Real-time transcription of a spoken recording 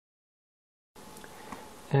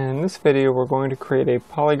In this video, we're going to create a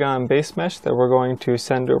polygon base mesh that we're going to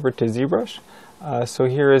send over to ZBrush. So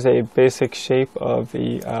here is a basic shape of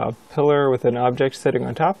the pillar with an object sitting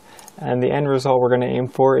on top, and the end result we're going to aim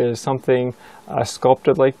for is something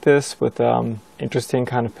sculpted like this with interesting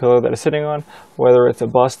kind of pillar that is sitting on, whether it's a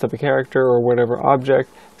bust of a character or whatever object.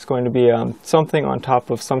 It's going to be something on top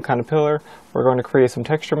of some kind of pillar. We're going to create some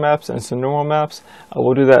texture maps and some normal maps.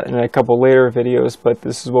 We'll do that in a couple later videos, but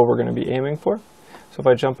this is what we're going to be aiming for. So if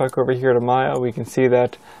I jump back over here to Maya, we can see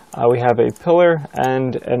that we have a pillar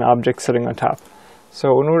and an object sitting on top.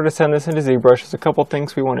 So in order to send this into ZBrush, there's a couple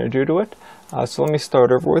things we want to do to it. So let me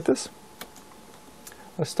start over with this.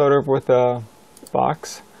 Let's start over with a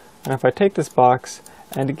box. And if I take this box,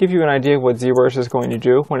 and to give you an idea of what ZBrush is going to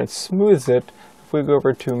do, when it smooths it, if we go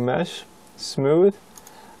over to Mesh, Smooth,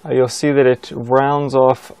 you'll see that it rounds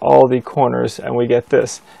off all the corners, and we get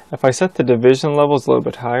this. If I set the division levels a little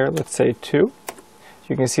bit higher, let's say 2,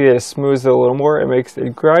 you can see that it smooths it a little more.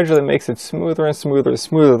 It gradually makes it smoother and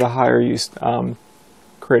smoother the higher you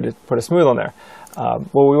put a smooth on there.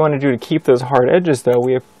 What we want to do to keep those hard edges, though,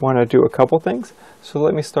 we want to do a couple things. So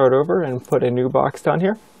let me start over and put a new box down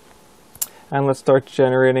here. And let's start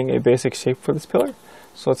generating a basic shape for this pillar.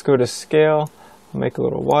 So let's go to Scale, make it a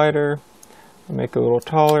little wider, make it a little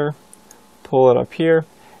taller, pull it up here,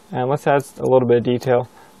 and let's add a little bit of detail.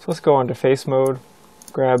 So let's go on to Face Mode,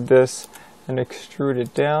 grab this, and extrude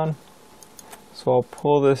it down. So I'll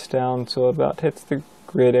pull this down so it about hits the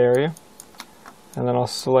grid area, and then I'll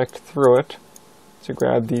select through it to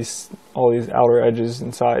grab all these outer edges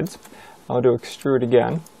and sides. I'll do extrude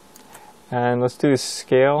again, and let's do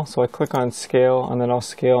scale. So I click on scale, and then I'll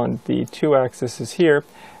scale on the 2 axes here,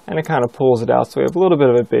 and it kind of pulls it out. So we have a little bit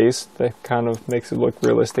of a base that kind of makes it look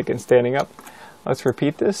realistic and standing up. Let's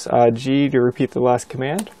repeat this. G to repeat the last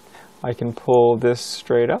command. I can pull this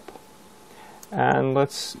straight up. And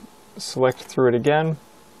let's select through it again,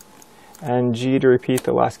 and G to repeat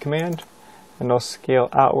the last command, and I'll scale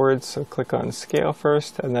outwards. So click on scale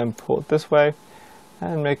first and then pull it this way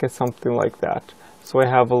and make it something like that. So I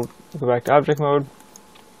have go back to object mode.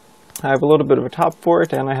 I have a little bit of a top for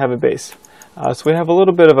it, and I have a base. So we have a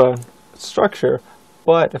little bit of a structure,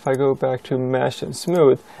 but if I go back to mesh and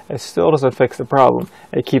smooth, it still doesn't fix the problem.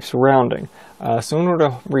 It keeps rounding. So in order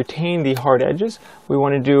to retain the hard edges, we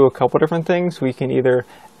want to do a couple different things. We can either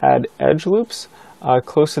add edge loops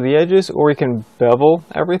close to the edges, or we can bevel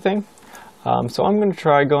everything. So I'm going to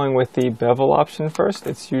try going with the bevel option first.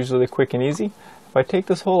 It's usually quick and easy. If I take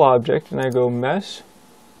this whole object and I go Mesh,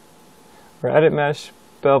 or Edit Mesh,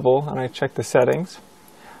 Bevel, and I check the settings,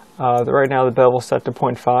 right now the bevel is set to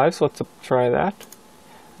 0.5, so let's try that.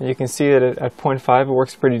 And you can see that at 0.5 it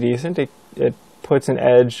works pretty decent. It puts an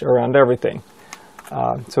edge around everything.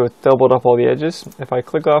 So it doubled up all the edges. If I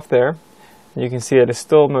click off there, you can see that it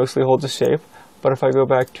still mostly holds a shape, but if I go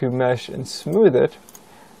back to Mesh and smooth it,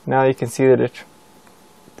 now you can see that it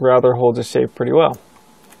rather holds a shape pretty well.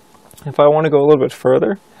 If I want to go a little bit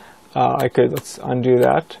further, let's undo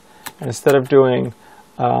that. And instead of doing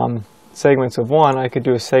segments of 1, I could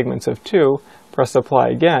do segments of 2, press apply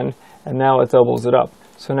again, and now it doubles it up.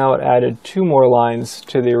 So now it added 2 more lines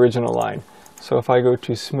to the original line. So if I go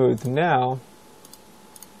to smooth now,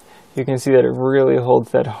 you can see that it really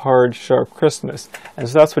holds that hard, sharp crispness. And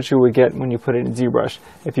so that's what you would get when you put it in ZBrush.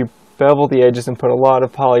 If you bevel the edges and put a lot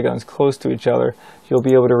of polygons close to each other, you'll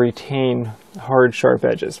be able to retain hard, sharp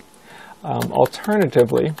edges.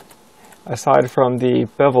 Alternatively, aside from the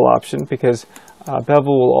bevel option, because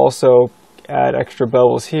bevel will also add extra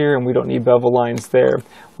bevels here, and we don't need bevel lines there.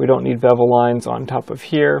 We don't need bevel lines on top of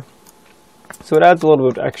here. So it adds a little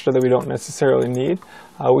bit extra that we don't necessarily need.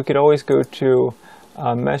 We could always go to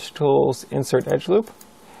Mesh Tools, Insert Edge Loop.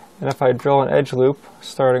 And if I draw an edge loop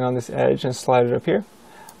starting on this edge and slide it up here,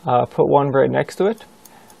 put one right next to it.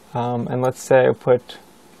 And let's say I put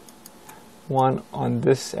one on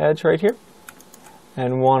this edge right here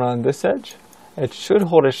and one on this edge. It should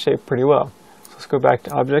hold its shape pretty well. So let's go back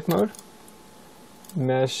to object mode,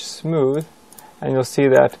 Mesh Smooth, and you'll see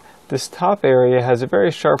that this top area has a very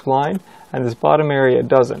sharp line, and this bottom area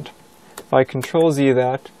doesn't. If I Control Z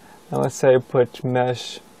that, and let's say I put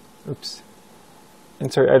Mesh,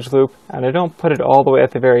 Insert Edge Loop, and I don't put it all the way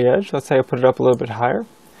at the very edge. Let's say I put it up a little bit higher.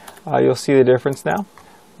 You'll see the difference now.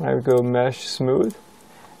 When I go Mesh Smooth,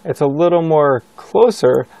 it's a little more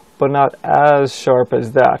closer, but not as sharp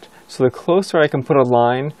as that. So the closer I can put a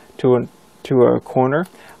line to a corner,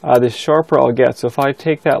 the sharper I'll get. So if I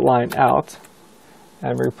take that line out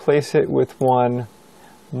and replace it with one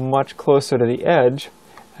much closer to the edge,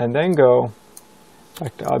 and then go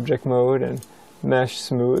back to object mode and Mesh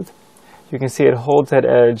Smooth, you can see it holds that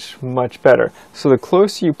edge much better. So the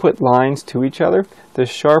closer you put lines to each other, the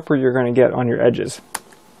sharper you're going to get on your edges.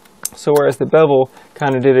 So whereas the bevel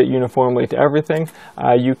kind of did it uniformly to everything,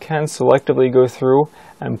 you can selectively go through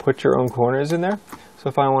and put your own corners in there. So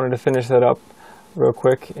if I wanted to finish that up real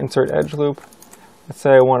quick, insert edge loop. Let's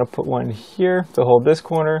say I want to put one here to hold this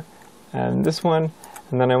corner and this one,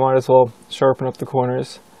 and then I might as well sharpen up the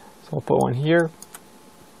corners. So I'll put one here,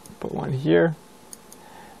 put one here,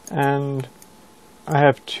 and I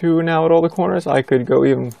have two now at all the corners. I could go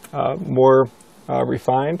even more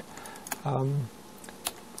refined.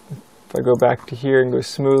 If I go back to here and go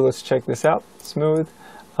smooth, let's check this out. Smooth.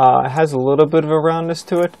 It has a little bit of a roundness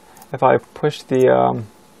to it. If I push the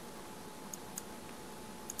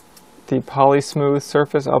poly smooth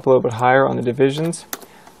surface up a little bit higher on the divisions,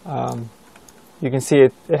 you can see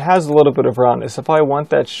it has a little bit of roundness. If I want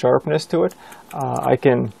that sharpness to it, I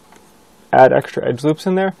can add extra edge loops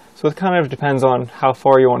in there. So it kind of depends on how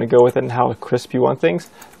far you want to go with it and how crisp you want things.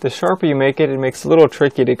 The sharper you make it, it makes it a little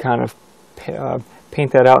tricky to kind of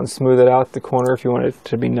paint that out and smooth it out the corner if you want it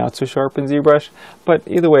to be not so sharp in ZBrush, but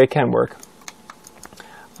either way it can work.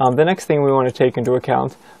 The next thing we want to take into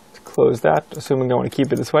account, let's close that, assuming I want to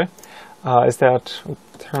keep it this way, is that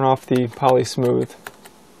turn off the poly smooth.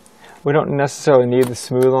 We don't necessarily need the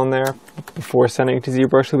smooth on there before sending it to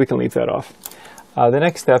ZBrush, so we can leave that off. The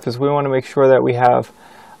next step is we want to make sure that we have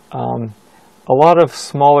a lot of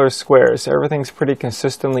smaller squares. Everything's pretty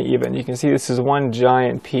consistently even. You can see this is one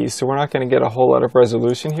giant piece, so we're not going to get a whole lot of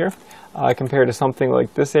resolution here compared to something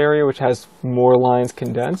like this area, which has more lines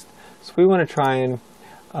condensed. So we want to try and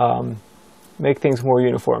make things more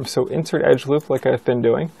uniform. So insert edge loop like I've been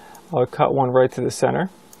doing. I'll cut one right to the center,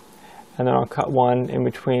 and then I'll cut one in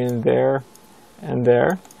between there and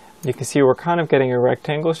there. You can see we're kind of getting a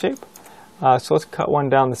rectangle shape. So let's cut one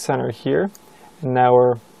down the center here, and now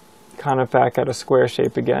we're kind of back at a square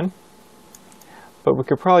shape again. But we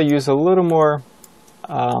could probably use a little more,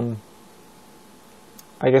 I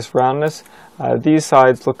guess, roundness. These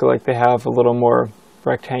sides look like they have a little more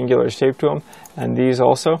rectangular shape to them, and these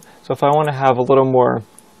also. So if I want to have a little more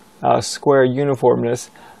square uniformness,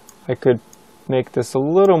 I could make this a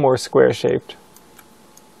little more square shaped.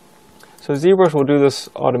 So ZBrush will do this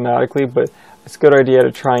automatically, but it's a good idea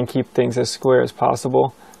to try and keep things as square as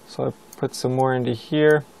possible. So I put some more into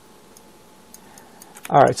here.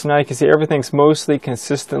 Alright, so now you can see everything's mostly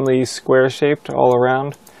consistently square shaped all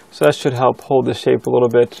around. So that should help hold the shape a little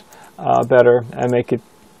bit better and make it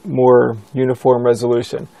more uniform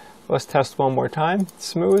resolution. Let's test one more time.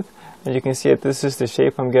 Smooth. And you can see that this is the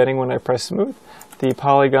shape I'm getting when I press smooth. The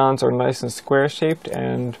polygons are nice and square shaped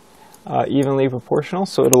and evenly proportional,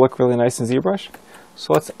 so it'll look really nice in ZBrush.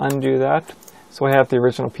 So let's undo that. So I have the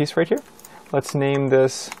original piece right here. Let's name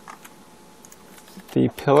this the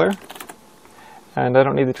pillar. And I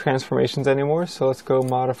don't need the transformations anymore, so let's go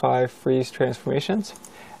modify, freeze transformations.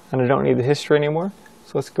 And I don't need the history anymore,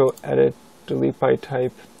 so let's go edit, delete by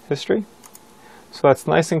type history. So that's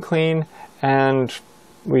nice and clean, and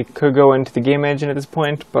we could go into the game engine at this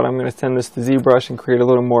point, but I'm going to send this to ZBrush and create a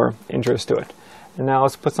little more interest to it. And now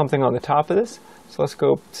let's put something on the top of this. So let's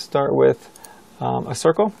go start with a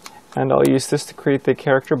circle, and I'll use this to create the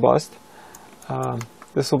character bust.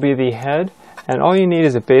 This will be the head, and all you need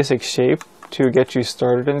is a basic shape to get you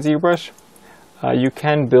started in ZBrush. You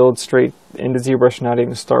can build straight into ZBrush, not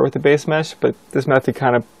even start with the base mesh, but this method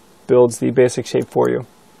kind of builds the basic shape for you.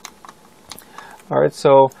 Alright,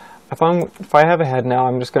 so if I have a head now,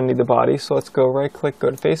 I'm just going to need the body. So let's go right click, go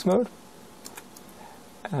to face mode,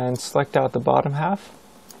 and select out the bottom half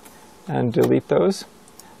and delete those.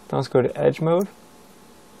 Then let's go to edge mode,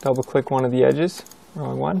 double click one of the edges,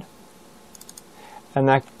 wrong one, and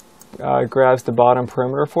that grabs the bottom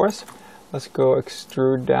perimeter for us. Let's go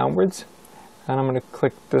extrude downwards, and I'm going to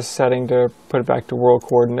click this setting to put it back to world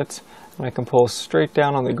coordinates, and I can pull straight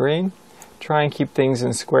down on the green. Try and keep things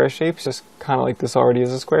in square shapes, just kind of like this already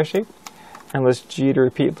is a square shape. And let's G to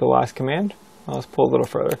repeat the last command. Well, let's pull a little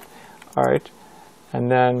further. Alright, and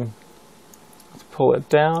then let's pull it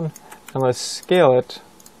down, and let's scale it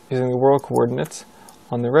using the world coordinates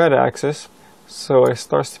on the red axis so it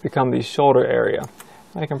starts to become the shoulder area.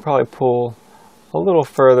 I can probably pull a little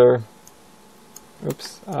further,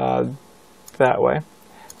 that way.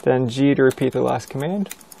 Then G to repeat the last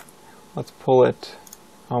command. Let's pull it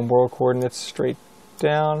on world coordinates straight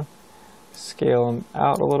down, scale them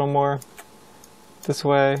out a little more this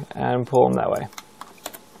way, and pull them that way.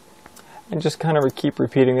 And just kind of keep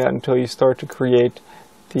repeating that until you start to create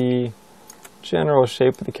the general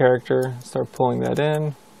shape of the character. Start pulling that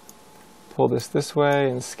in, pull this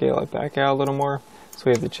way, and scale it back out a little more. So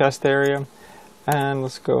we have the chest area, and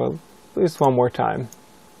let's go at least one more time.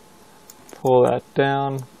 Pull that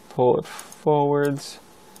down, pull it forwards,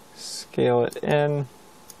 scale it in,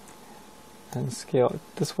 and scale it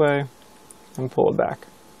this way, and pull it back.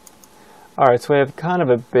 Alright, so we have kind of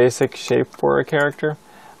a basic shape for a character.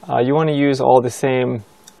 You want to use all the same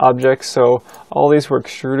objects, so all these were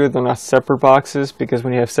extruded, they're not separate boxes, because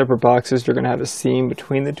when you have separate boxes you're going to have a seam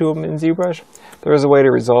between the two of them in ZBrush. There is a way to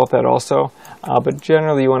resolve that also, but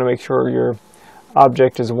generally you want to make sure your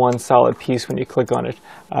object is one solid piece when you click on it.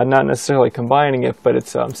 Not necessarily combining it, but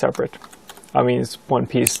it's separate. I mean, it's one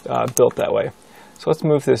piece built that way. So let's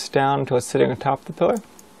move this down until it's sitting on top of the pillar.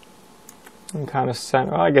 And kind of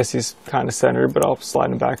center. Well, I guess he's kind of centered, but I'll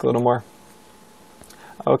slide him back a little more.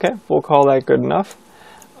 Okay, we'll call that good enough.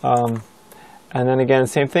 And then again,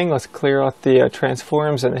 same thing. Let's clear out the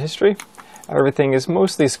transforms and the history. Everything is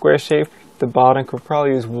mostly square shaped. The bottom could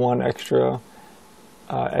probably use one extra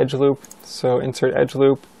edge loop. So insert edge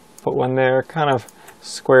loop, put one there, kind of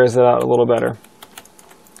squares it out a little better.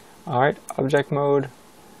 Alright, object mode,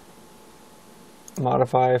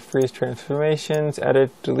 modify, freeze transformations,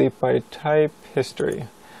 edit, delete by type, history.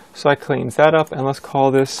 So that cleans that up, and let's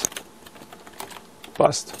call this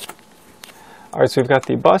bust. Alright, so we've got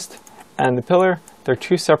the bust and the pillar. They're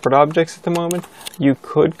two separate objects at the moment. You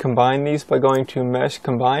could combine these by going to Mesh,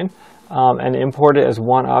 Combine, and import it as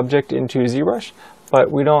one object into ZBrush,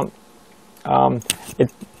 but we don't.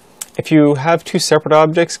 If you have two separate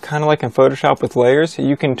objects, kind of like in Photoshop with layers,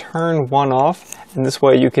 you can turn one off, and this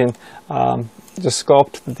way you can just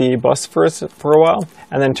sculpt the bust for a while,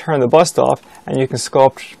 and then turn the bust off, and you can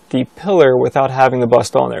sculpt the pillar without having the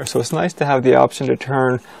bust on there. So it's nice to have the option to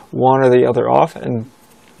turn one or the other off, and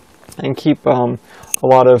keep a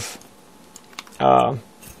lot of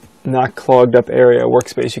not clogged up area,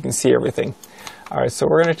 workspace. You can see everything. Alright, so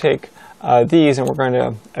we're going to take these and we're going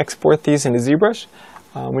to export these into ZBrush.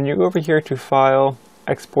 When you go over here to File,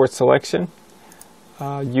 Export Selection,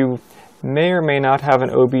 you may or may not have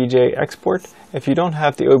an OBJ export. If you don't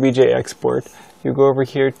have the OBJ export, you go over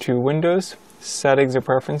here to Windows, Settings and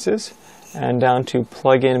Preferences, and down to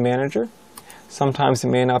Plugin Manager. Sometimes it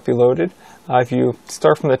may not be loaded. If you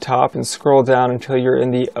start from the top and scroll down until you're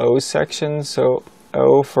in the O section, so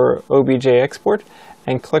O for OBJ export,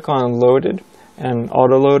 and click on Loaded and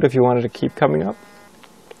Auto Load if you wanted to keep coming up.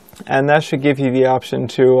 And that should give you the option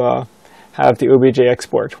to have the OBJ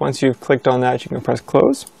export. Once you've clicked on that, you can press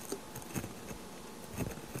Close.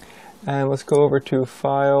 And let's go over to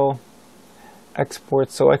File,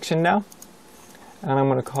 Export Selection now. And I'm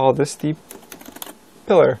going to call this the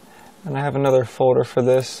pillar. And I have another folder for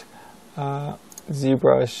this,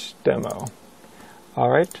 ZBrush Demo.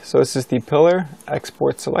 Alright, so this is the pillar,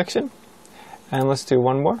 Export Selection. And let's do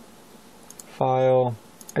one more. File,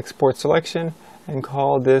 Export Selection, and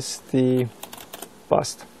call this the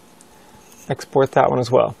bust. Export that one as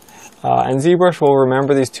well. And ZBrush will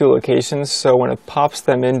remember these two locations, so when it pops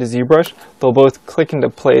them into ZBrush, they'll both click into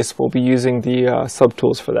place. We'll be using the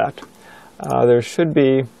subtools for that. There should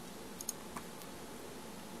be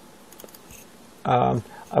a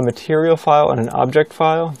material file and an object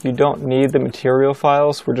file. You don't need the material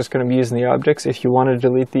files. We're just going to be using the objects. If you want to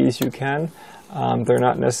delete these, you can. They're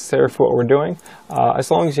not necessary for what we're doing. As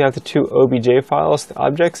long as you have the two OBJ files, the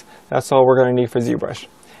objects, that's all we're going to need for ZBrush.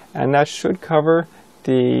 And that should cover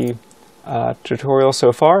the tutorial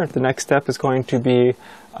so far. The next step is going to be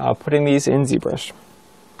putting these in ZBrush.